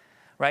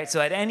 right? So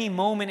at any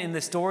moment in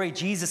the story,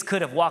 Jesus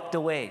could have walked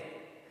away.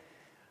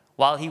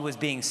 While he was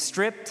being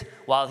stripped,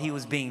 while he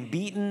was being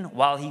beaten,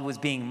 while he was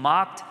being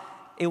mocked,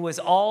 it was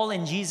all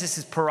in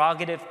Jesus'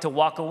 prerogative to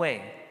walk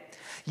away.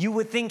 You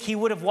would think he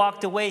would have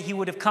walked away, he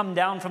would have come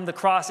down from the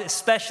cross,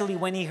 especially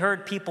when he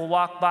heard people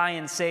walk by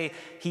and say,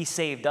 he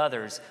saved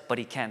others, but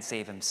he can't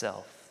save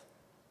himself.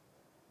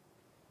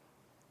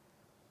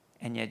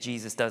 And yet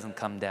Jesus doesn't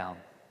come down.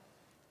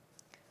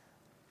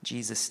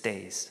 Jesus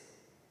stays.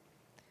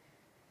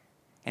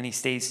 And he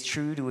stays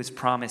true to his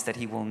promise that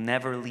he will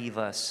never leave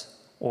us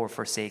or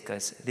forsake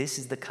us. This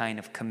is the kind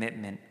of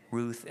commitment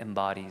Ruth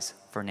embodies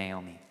for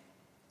Naomi.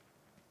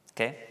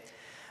 Okay?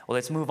 Well,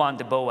 let's move on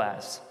to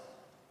Boaz.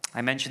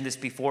 I mentioned this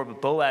before,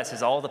 but Boaz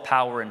has all the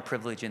power and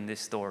privilege in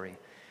this story,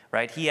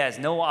 right? He has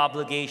no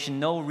obligation,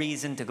 no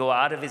reason to go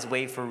out of his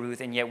way for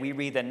Ruth, and yet we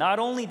read that not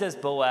only does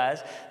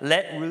Boaz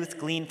let Ruth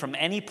glean from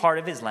any part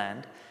of his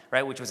land,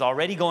 right, which was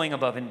already going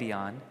above and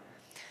beyond,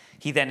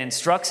 he then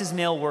instructs his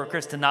male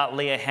workers to not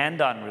lay a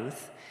hand on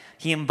Ruth.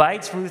 He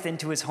invites Ruth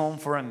into his home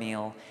for a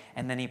meal,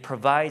 and then he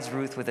provides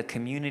Ruth with a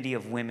community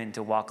of women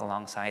to walk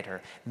alongside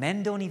her.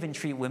 Men don't even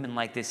treat women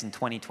like this in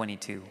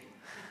 2022,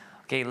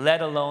 okay,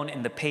 let alone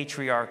in the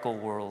patriarchal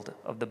world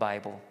of the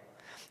Bible.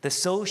 The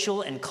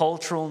social and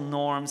cultural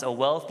norms a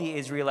wealthy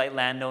Israelite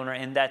landowner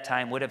in that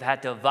time would have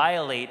had to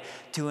violate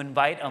to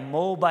invite a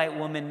Moabite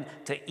woman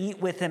to eat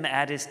with him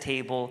at his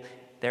table,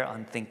 they're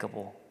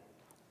unthinkable.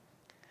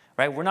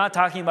 right? We're not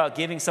talking about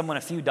giving someone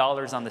a few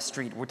dollars on the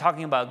street. We're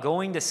talking about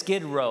going to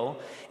Skid Row,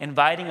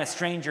 inviting a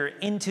stranger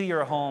into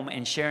your home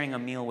and sharing a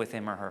meal with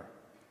him or her.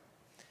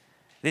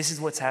 This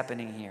is what's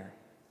happening here.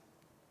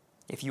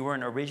 If you were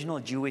an original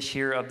Jewish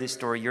hearer of this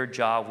story, your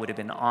jaw would have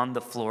been on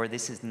the floor.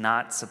 This is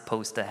not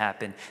supposed to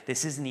happen.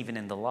 This isn't even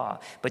in the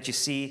law. But you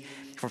see,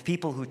 for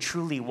people who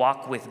truly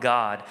walk with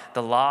God,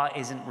 the law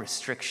isn't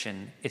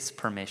restriction, it's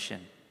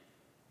permission.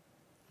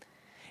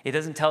 It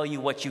doesn't tell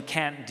you what you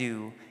can't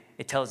do,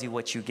 it tells you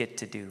what you get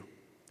to do.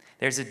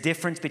 There's a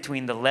difference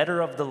between the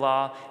letter of the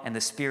law and the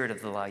spirit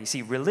of the law. You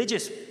see,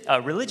 a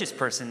religious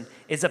person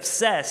is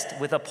obsessed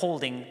with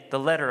upholding the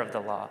letter of the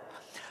law.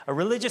 A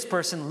religious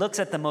person looks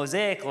at the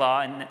Mosaic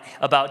law and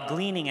about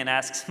gleaning and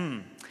asks,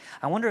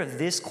 I wonder if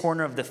this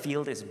corner of the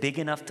field is big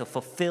enough to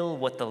fulfill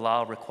what the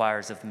law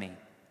requires of me.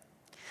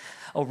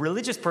 A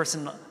religious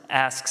person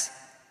asks,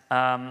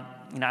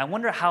 I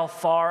wonder how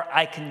far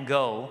I can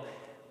go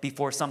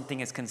before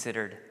something is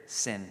considered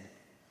sin.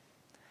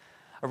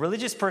 A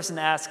religious person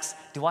asks,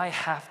 do I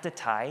have to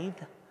tithe?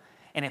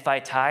 And if I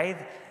tithe,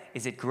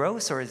 is it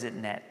gross or is it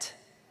net?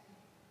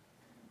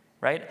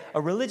 Right?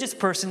 A religious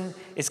person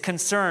is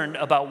concerned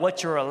about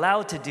what you're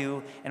allowed to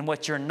do and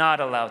what you're not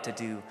allowed to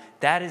do.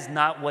 That is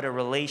not what a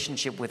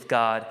relationship with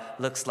God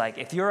looks like.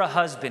 If you're a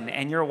husband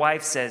and your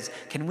wife says,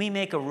 can we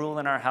make a rule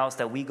in our house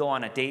that we go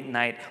on a date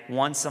night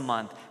once a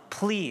month?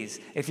 Please,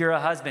 if you're a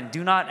husband,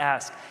 do not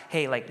ask,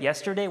 hey, like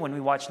yesterday when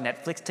we watched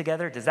Netflix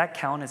together, does that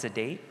count as a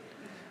date?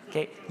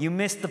 Okay, you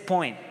missed the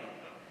point.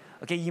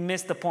 Okay, you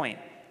missed the point.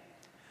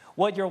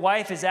 What your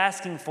wife is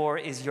asking for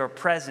is your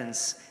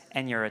presence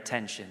and your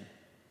attention.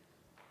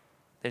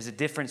 There's a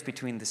difference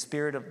between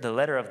the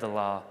letter of the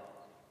law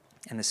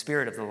and the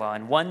spirit of the law.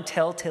 And one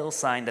telltale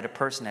sign that a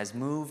person has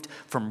moved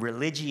from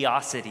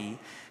religiosity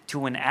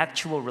to an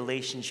actual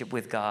relationship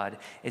with God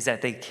is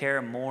that they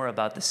care more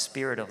about the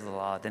spirit of the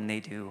law than they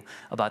do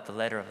about the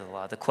letter of the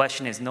law. The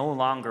question is no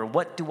longer,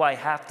 what do I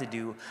have to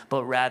do,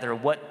 but rather,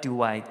 what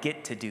do I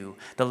get to do?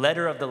 The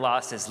letter of the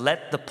law says,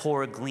 let the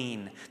poor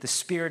glean. The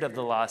spirit of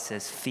the law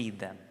says, feed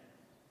them.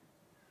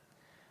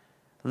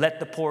 Let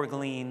the poor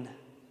glean.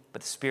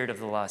 But the spirit of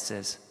the law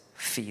says,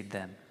 feed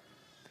them.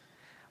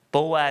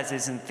 Boaz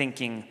isn't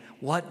thinking,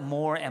 what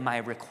more am I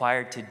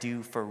required to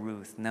do for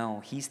Ruth? No,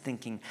 he's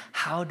thinking,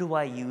 how do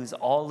I use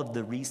all of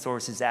the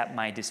resources at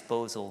my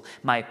disposal,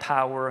 my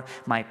power,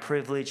 my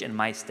privilege, and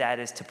my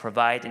status to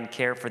provide and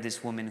care for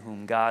this woman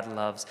whom God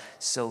loves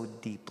so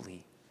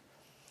deeply?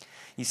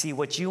 You see,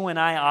 what you and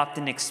I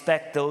often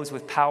expect those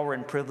with power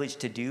and privilege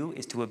to do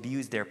is to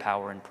abuse their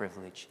power and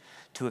privilege,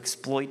 to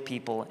exploit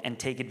people and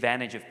take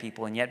advantage of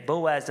people. And yet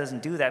Boaz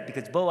doesn't do that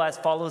because Boaz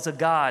follows a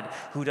God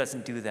who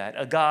doesn't do that.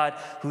 A God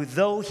who,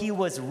 though he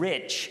was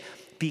rich,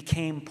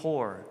 became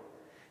poor,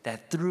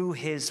 that through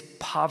his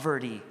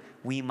poverty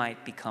we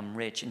might become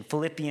rich. In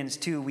Philippians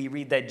 2, we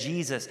read that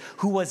Jesus,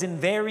 who was in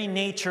very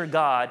nature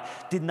God,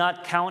 did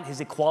not count his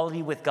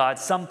equality with God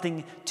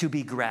something to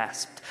be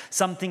grasped,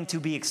 something to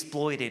be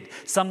exploited,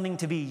 something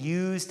to be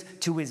used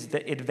to his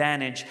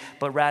advantage,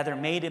 but rather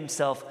made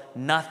himself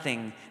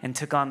nothing and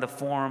took on the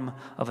form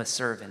of a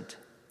servant.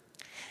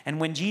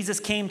 And when Jesus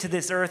came to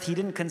this earth, he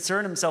didn't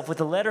concern himself with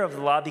the letter of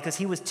the law because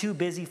he was too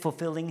busy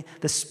fulfilling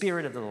the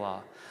spirit of the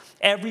law.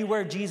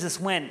 Everywhere Jesus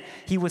went,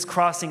 he was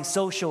crossing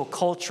social,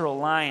 cultural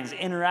lines,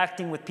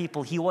 interacting with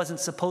people he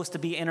wasn't supposed to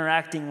be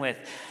interacting with,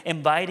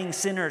 inviting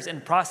sinners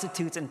and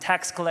prostitutes and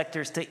tax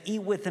collectors to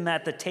eat with him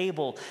at the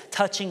table,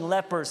 touching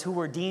lepers who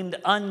were deemed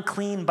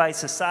unclean by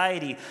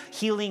society,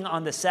 healing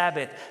on the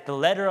Sabbath. The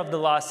letter of the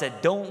law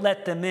said, don't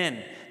let them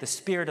in. The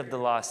spirit of the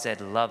law said,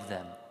 love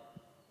them.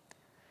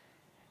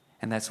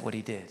 And that's what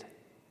he did.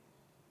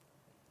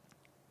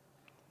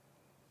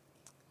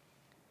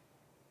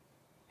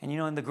 And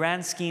in the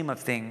grand scheme of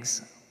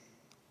things,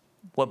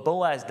 what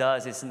Boaz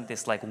does isn't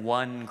this like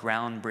one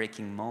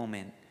groundbreaking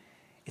moment.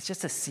 It's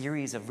just a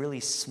series of really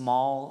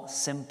small,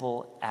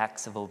 simple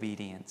acts of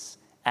obedience,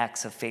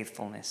 acts of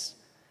faithfulness.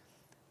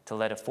 To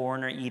let a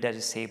foreigner eat at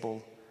his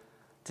table,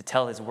 to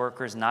tell his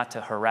workers not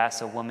to harass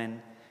a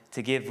woman,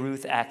 to give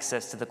Ruth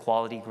access to the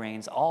quality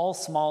grains, all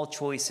small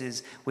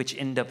choices which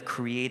end up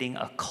creating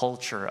a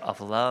culture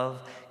of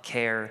love,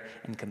 care,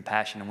 and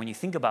compassion. And when you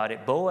think about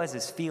it,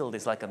 Boaz's field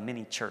is like a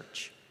mini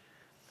church.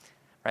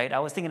 Right? I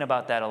was thinking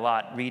about that a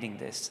lot reading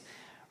this,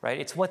 right?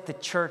 It's what the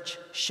church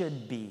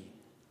should be.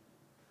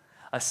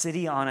 A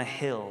city on a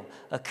hill,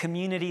 a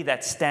community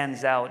that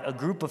stands out, a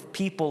group of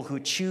people who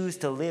choose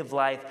to live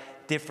life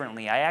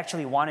differently. I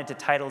actually wanted to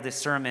title this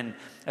sermon,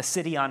 A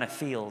City on a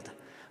Field,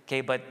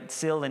 okay? But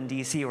Sil and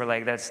DC were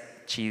like, that's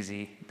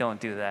cheesy, don't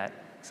do that.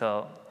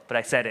 But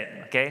I said it,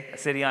 okay? A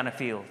city on a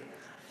field.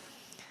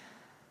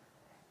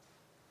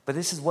 But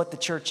this is what the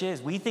church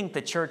is. We think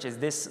the church is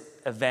this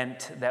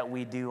event that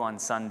we do on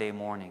Sunday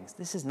mornings.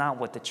 This is not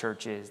what the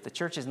church is. The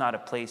church is not a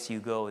place you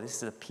go. This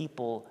is a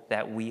people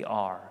that we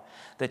are.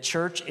 The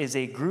church is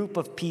a group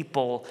of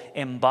people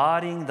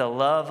embodying the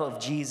love of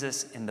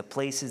Jesus in the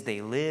places they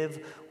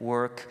live,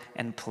 work,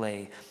 and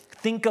play.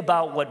 Think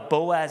about what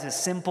Boaz's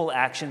simple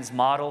actions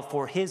model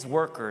for his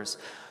workers,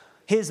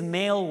 his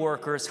male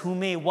workers who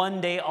may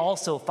one day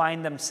also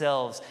find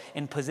themselves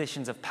in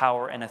positions of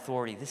power and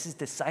authority. This is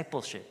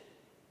discipleship.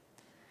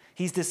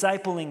 He's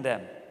discipling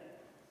them.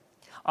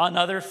 On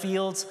other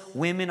fields,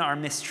 women are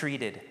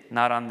mistreated,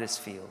 not on this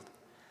field.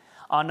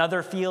 On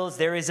other fields,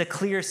 there is a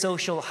clear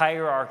social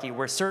hierarchy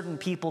where certain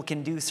people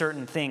can do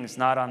certain things,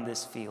 not on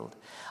this field.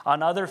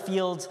 On other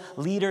fields,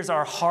 leaders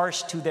are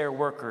harsh to their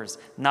workers,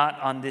 not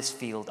on this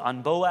field.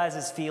 On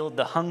Boaz's field,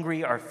 the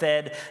hungry are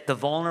fed, the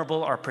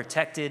vulnerable are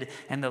protected,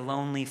 and the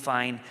lonely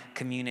find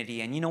community.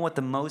 And you know what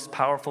the most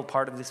powerful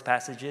part of this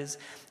passage is?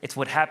 It's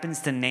what happens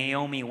to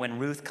Naomi when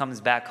Ruth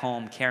comes back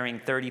home carrying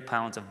 30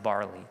 pounds of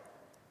barley.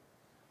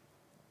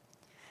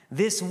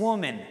 This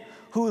woman,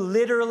 who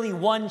literally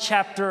 1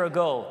 chapter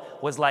ago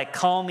was like,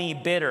 call me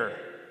bitter,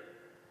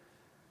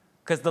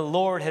 because the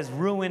Lord has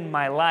ruined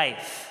my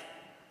life.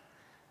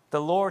 The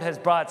Lord has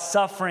brought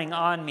suffering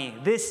on me.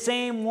 This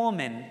same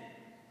woman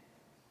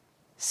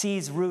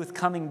sees Ruth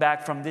coming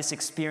back from this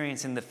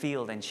experience in the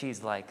field, and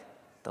she's like,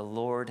 the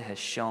Lord has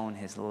shown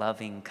his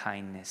loving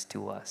kindness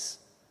to us.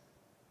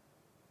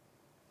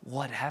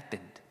 What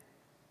happened?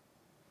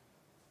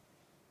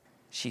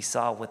 She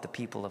saw what the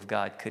people of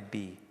God could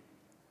be.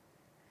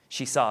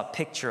 She saw a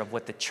picture of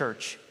what the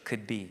church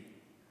could be.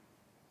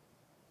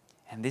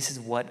 And this is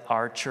what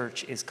our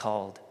church is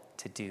called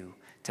to do,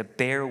 to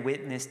bear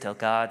witness to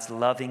God's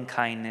loving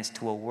kindness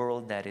to a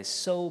world that is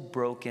so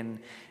broken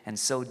and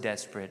so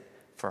desperate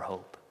for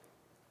hope.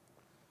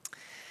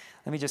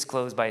 Let me just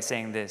close by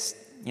saying this.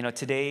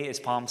 Today is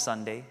Palm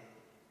Sunday,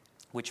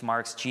 which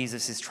marks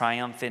Jesus'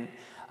 triumphant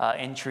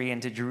entry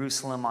into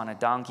Jerusalem on a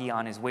donkey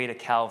on his way to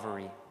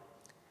Calvary,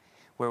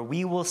 where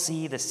we will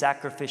see the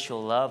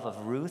sacrificial love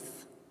of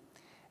Ruth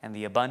and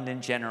the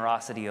abundant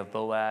generosity of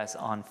Boaz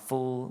on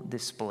full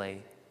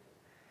display.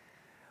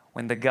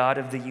 When the God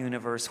of the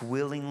universe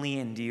willingly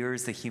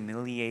endures the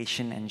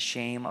humiliation and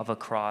shame of a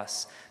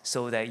cross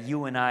so that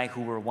you and I,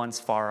 who were once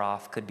far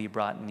off, could be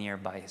brought near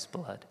by his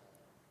blood.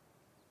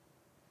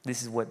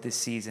 This is what this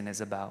season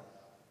is about.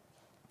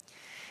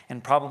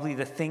 And probably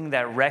the thing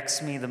that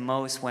wrecks me the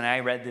most when I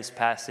read this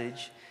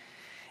passage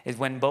is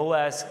when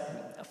Boaz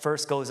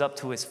first goes up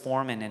to his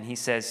foreman and he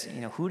says,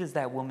 who does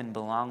that woman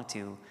belong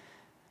to?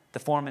 The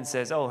foreman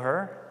says, oh,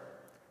 her?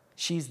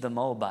 She's the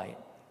Moabite.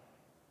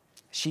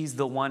 She's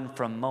the one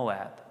from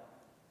Moab,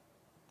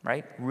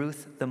 right?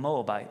 Ruth the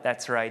Moabite,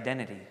 that's her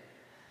identity.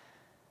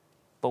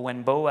 But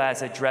when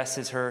Boaz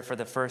addresses her for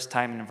the first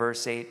time in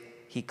verse 8,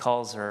 he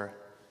calls her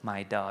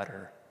my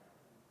daughter.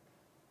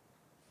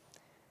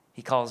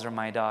 He calls her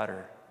my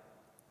daughter.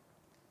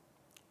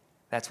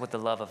 That's what the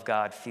love of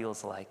God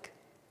feels like.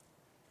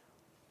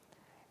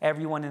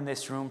 Everyone in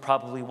this room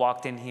probably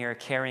walked in here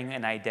carrying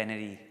an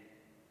identity.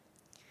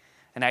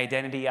 An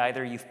identity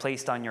either you've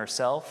placed on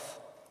yourself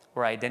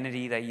or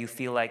identity that you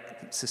feel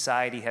like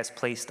society has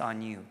placed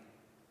on you.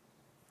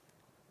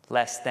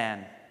 Less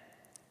than,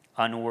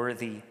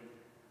 unworthy,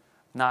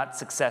 not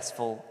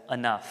successful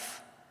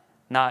enough,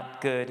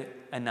 not good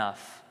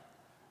enough,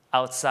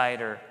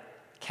 outsider,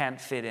 can't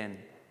fit in.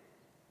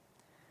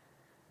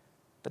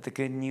 But the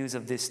good news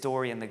of this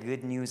story and the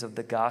good news of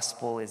the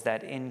gospel is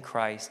that in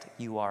Christ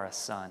you are a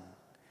son,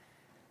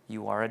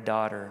 you are a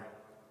daughter,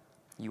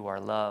 you are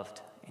loved,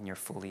 and you're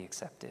fully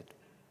accepted.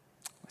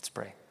 Let's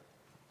pray.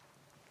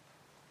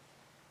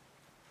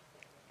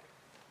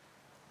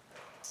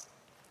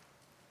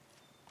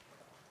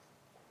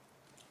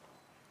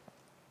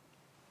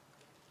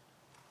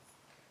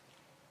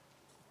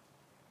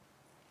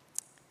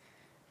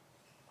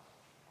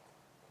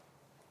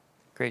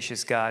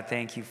 Gracious God,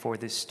 thank you for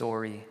this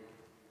story.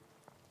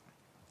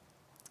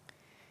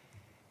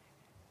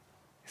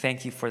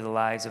 Thank you for the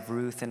lives of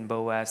Ruth and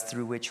Boaz,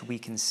 through which we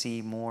can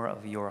see more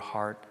of your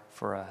heart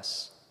for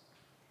us.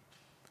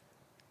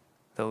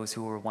 Those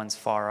who were once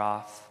far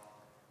off,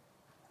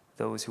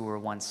 those who were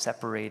once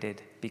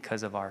separated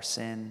because of our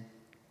sin,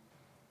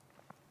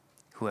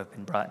 who have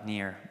been brought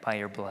near by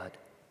your blood.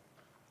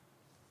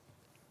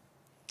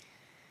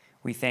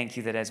 We thank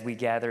you that as we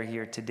gather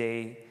here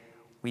today,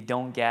 we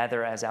don't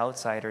gather as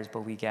outsiders,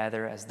 but we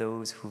gather as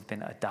those who've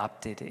been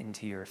adopted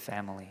into your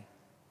family.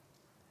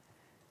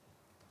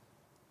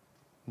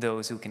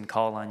 Those who can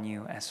call on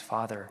you as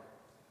Father.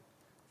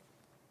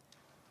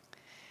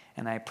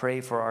 And I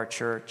pray for our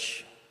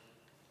church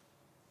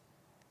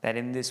that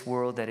in this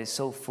world that is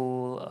so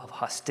full of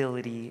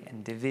hostility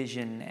and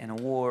division and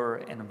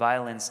war and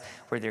violence,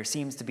 where there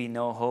seems to be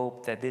no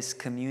hope, that this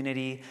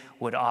community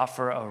would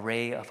offer a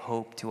ray of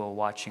hope to a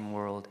watching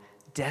world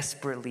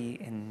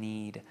desperately in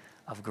need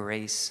of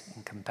grace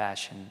and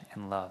compassion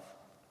and love.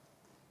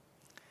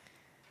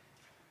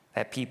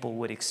 That people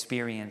would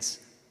experience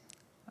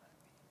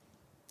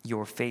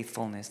your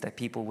faithfulness, that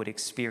people would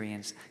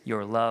experience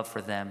your love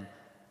for them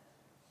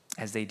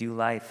as they do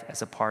life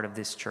as a part of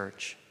this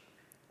church.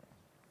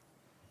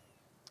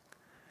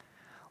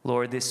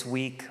 Lord, this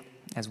week,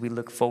 as we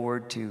look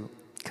forward to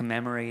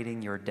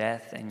commemorating your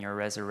death and your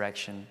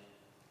resurrection,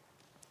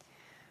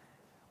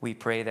 we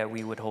pray that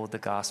we would hold the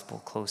gospel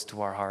close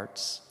to our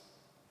hearts,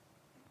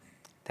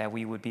 that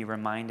we would be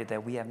reminded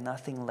that we have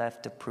nothing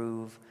left to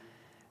prove,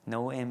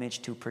 no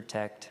image to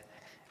protect,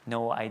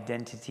 no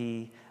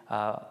identity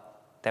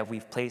that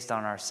we've placed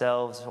on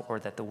ourselves or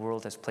that the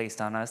world has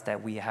placed on us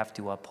that we have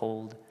to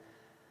uphold,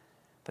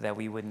 but that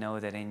we would know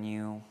that in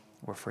you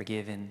we're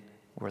forgiven,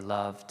 we're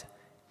loved,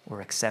 we're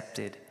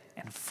accepted,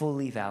 and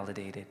fully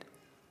validated.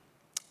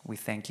 We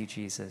thank you,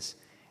 Jesus,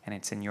 and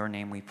it's in your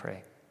name we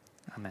pray.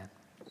 Amen.